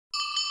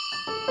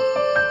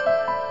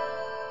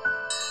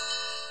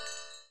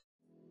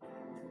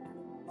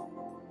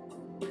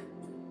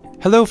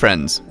Hello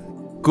friends!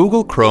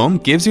 Google Chrome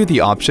gives you the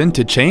option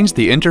to change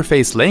the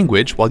interface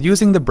language while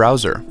using the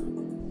browser.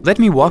 Let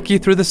me walk you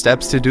through the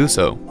steps to do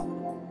so.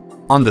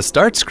 On the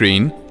Start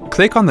screen,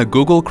 click on the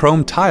Google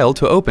Chrome tile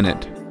to open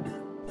it.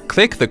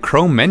 Click the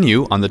Chrome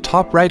menu on the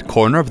top right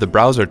corner of the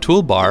browser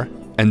toolbar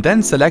and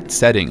then select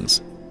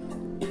Settings.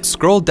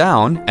 Scroll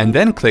down and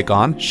then click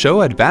on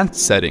Show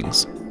Advanced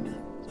Settings.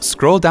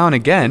 Scroll down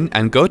again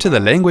and go to the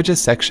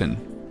Languages section.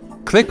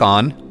 Click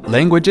on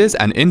Languages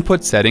and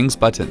Input Settings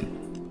button.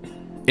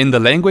 In the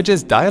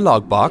Languages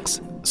dialog box,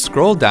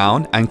 scroll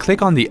down and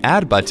click on the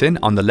Add button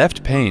on the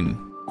left pane.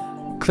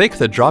 Click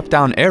the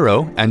drop-down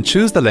arrow and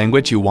choose the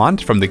language you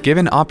want from the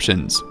given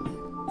options.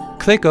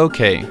 Click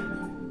OK.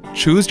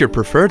 Choose your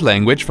preferred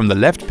language from the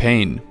left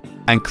pane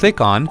and click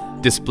on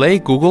Display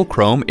Google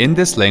Chrome in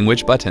this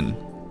language button.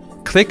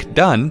 Click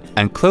Done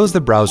and close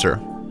the browser.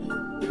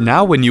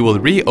 Now when you will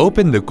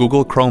reopen the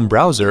Google Chrome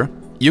browser,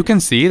 you can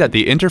see that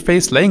the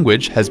interface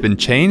language has been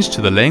changed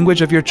to the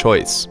language of your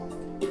choice.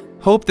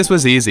 Hope this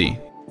was easy.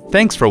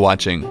 Thanks for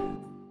watching.